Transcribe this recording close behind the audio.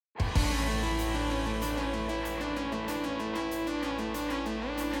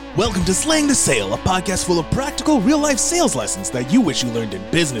Welcome to Slaying the Sale, a podcast full of practical, real-life sales lessons that you wish you learned in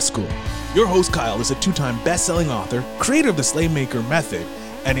business school. Your host, Kyle, is a two-time best-selling author, creator of the Slaymaker method,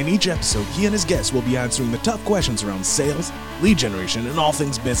 and in each episode, he and his guests will be answering the tough questions around sales, lead generation, and all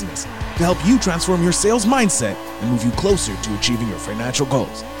things business to help you transform your sales mindset and move you closer to achieving your financial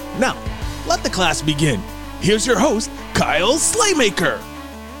goals. Now, let the class begin. Here's your host, Kyle Slaymaker.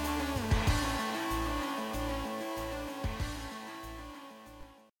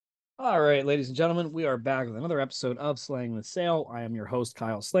 All right, ladies and gentlemen, we are back with another episode of Slaying the Sale. I am your host,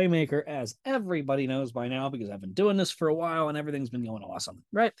 Kyle Slaymaker, as everybody knows by now, because I've been doing this for a while and everything's been going awesome,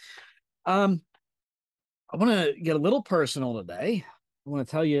 right? I want to get a little personal today. I want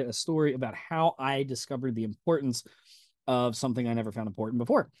to tell you a story about how I discovered the importance of something I never found important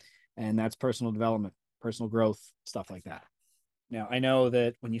before, and that's personal development, personal growth, stuff like that. Now, I know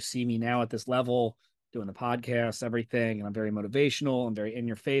that when you see me now at this level, doing the podcast, everything, and I'm very motivational, I'm very in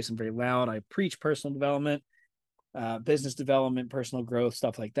your face, I'm very loud. I preach personal development, business development, personal growth,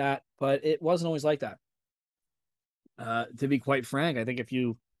 stuff like that. But it wasn't always like that. To be quite frank, I think if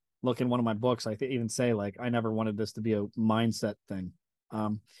you look in one of my books, I even say, like, I never wanted this to be a mindset thing.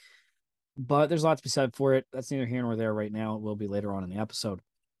 But there's a lot to be said for it. That's neither here nor there right now. It will be later on in the episode.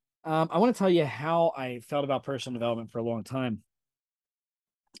 I want to tell you how I felt about personal development for a long time.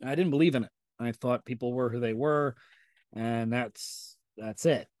 I didn't believe in it. I thought people were who they were, and that's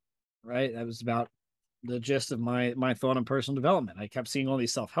it, right? That was about the gist of my thought on personal development. I kept seeing all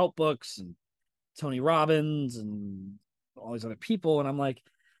these self-help books and Tony Robbins and all these other people, and I'm like,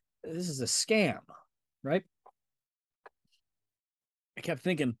 this is a scam, right? I kept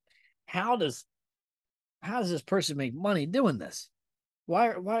thinking, how does this person make money doing this?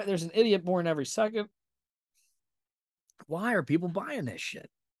 Why there's an idiot born every second? Why are people buying this shit?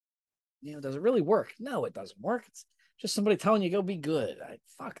 Does it really work? No, it doesn't work. It's just somebody telling you go be good.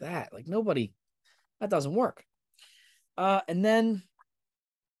 Fuck that. Like, nobody, that doesn't work. And then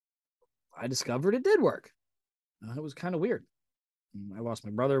I discovered it did work. It was kind of weird. I lost my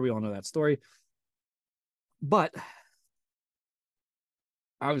brother. We all know that story. But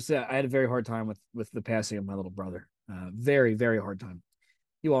obviously, I had a very hard time with the passing of my little brother. Very, very hard time.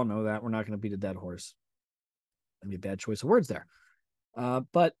 You all know that. We're not going to beat a dead horse. That'd be a bad choice of words there.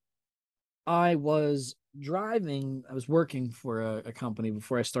 But I was working for a company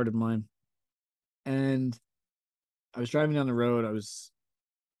before I started mine, and I was driving down the road.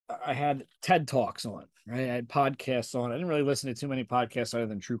 I had TED Talks on, right? I had podcasts on. I didn't really listen to too many podcasts other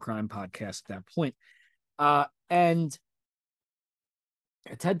than true crime podcasts at that point. And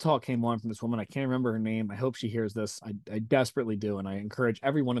a TED Talk came on from this woman. I can't remember her name. I hope she hears this. I desperately do, and I encourage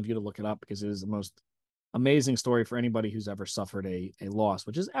every one of you to look it up, because it is the most amazing story for anybody who's ever suffered a loss,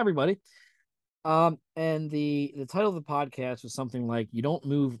 which is everybody. And the title of the podcast was something like, "You don't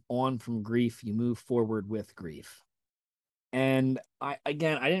move on from grief, you move forward with grief." And I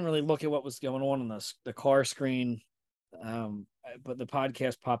didn't really look at what was going on the car screen. But the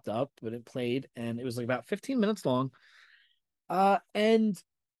podcast popped up, but it played, and it was like about 15 minutes long. And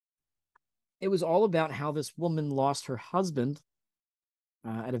it was all about how this woman lost her husband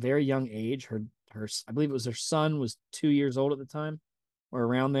at a very young age. Her I believe it was her son was 2 years old at the time, or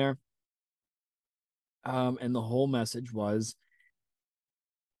around there. And the whole message was,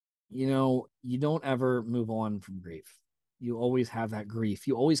 you don't ever move on from grief. You always have that grief.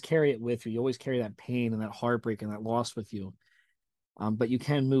 You always carry it with you. You always carry that pain and that heartbreak and that loss with you. But you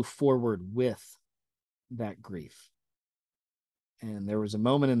can move forward with that grief. And there was a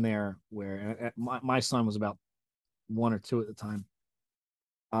moment in there where my son was about 1 or 2 at the time,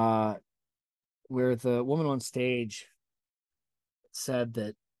 where the woman on stage said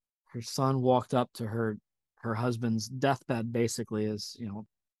that her son walked up to her husband's deathbed, basically, as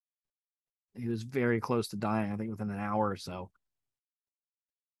he was very close to dying, I think within an hour or so.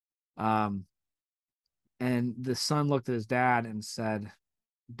 And the son looked at his dad and said,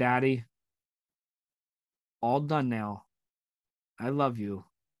 "Daddy, all done now. I love you.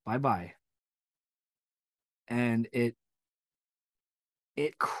 Bye-bye." And it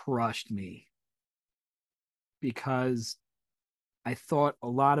crushed me, because I thought a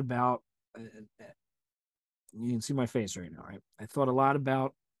lot about, you can see my face right now, right? I thought a lot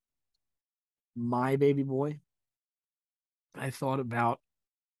about my baby boy. I thought about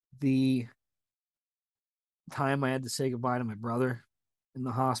the time I had to say goodbye to my brother in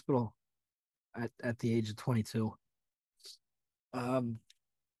the hospital at the age of 22. And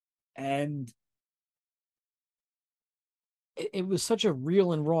it was such a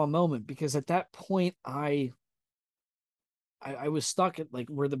real and raw moment, because at that point I was stuck at like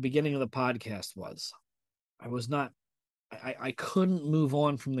where the beginning of the podcast was. I was not I couldn't move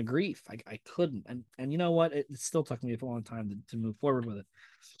on from the grief. I couldn't. And you know what? It still took me a long time to move forward with it.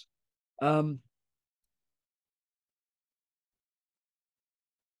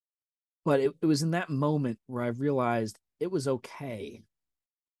 But it was in that moment where I realized it was okay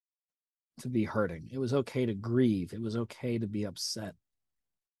to be hurting. It was okay to grieve. It was okay to be upset.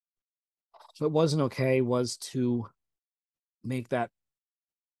 What wasn't okay was to make that.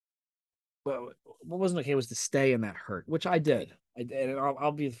 Well, what wasn't okay was to stay in that hurt, which I did. And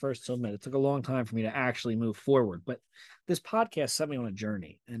I'll be the first to admit it took a long time for me to actually move forward. But this podcast set me on a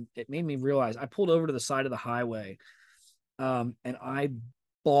journey, and it made me realize I pulled over to the side of the highway, and I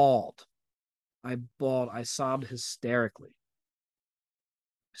bawled. I sobbed hysterically,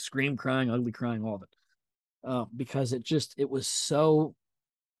 scream crying, ugly crying, all of it, because it was so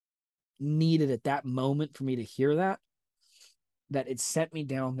needed at that moment for me to hear that it sent me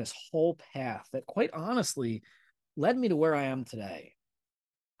down this whole path that quite honestly led me to where I am today.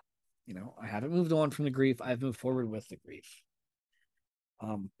 You know, I haven't moved on from the grief. I've moved forward with the grief.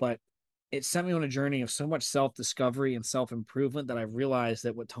 But it sent me on a journey of so much self-discovery and self-improvement that I realized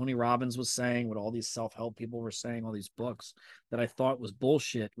that what Tony Robbins was saying, what all these self-help people were saying, all these books that I thought was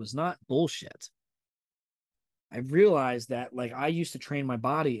bullshit was not bullshit. I realized that, like, I used to train my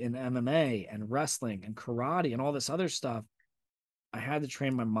body in MMA and wrestling and karate and all this other stuff. I had to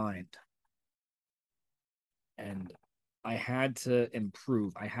train my mind. And I had to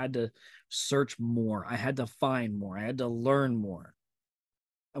improve. I had to search more. I had to find more. I had to learn more.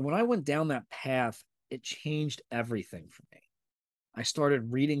 And when I went down that path, it changed everything for me. I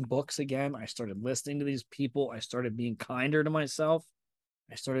started reading books again. I started listening to these people. I started being kinder to myself.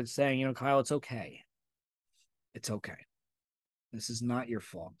 I started saying, you know, Kyle, it's okay. It's okay. This is not your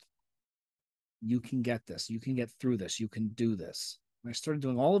fault. You can get this. You can get through this. You can do this. And I started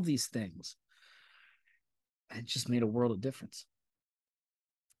doing all of these things. It just made a world of difference.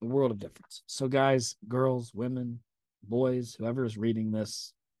 A world of difference. So guys, girls, women, boys, whoever is reading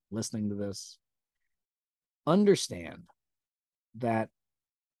this, listening to this, understand that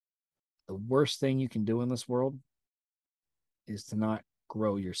the worst thing you can do in this world is to not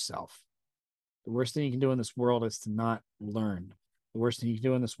grow yourself. The worst thing you can do in this world is to not learn. The worst thing you can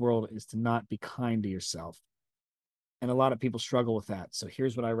do in this world is to not be kind to yourself. And a lot of people struggle with that. So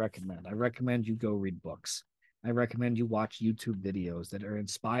here's what I recommend. I recommend you go read books. I recommend you watch YouTube videos that are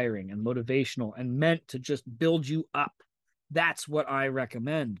inspiring and motivational and meant to just build you up. That's what I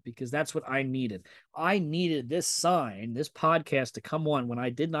recommend, because that's what I needed. I needed this sign, this podcast to come on when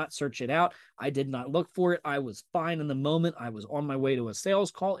I did not search it out. I did not look for it. I was fine in the moment. I was on my way to a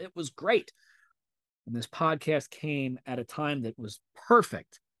sales call. It was great. And this podcast came at a time that was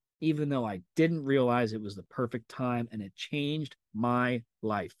perfect, even though I didn't realize it was the perfect time, and it changed my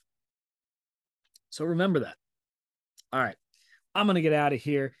life. So remember that. All right. I'm going to get out of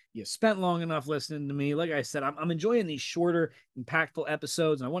here. You spent long enough listening to me. Like I said, I'm enjoying these shorter, impactful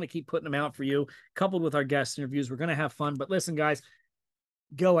episodes, and I want to keep putting them out for you, coupled with our guest interviews. We're going to have fun. But listen, guys,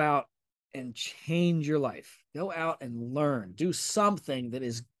 go out and change your life. Go out and learn. Do something that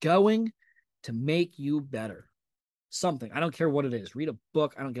is going to make you better. Something. I don't care what it is. Read a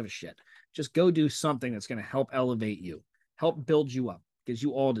book. I don't give a shit. Just go do something that's going to help elevate you, help build you up, because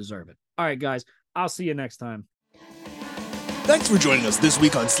you all deserve it. All right, guys, I'll see you next time. Thanks for joining us this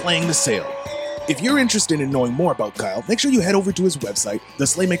week on Slaying the Sale. If you're interested in knowing more about Kyle, make sure you head over to his website,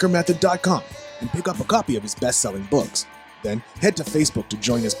 theslaymakermethod.com, and pick up a copy of his best-selling books. Then head to Facebook to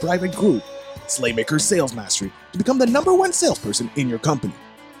join his private group, Slaymaker Sales Mastery, to become the #1 salesperson in your company.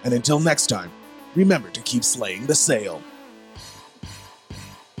 And until next time, remember to keep slaying the sale.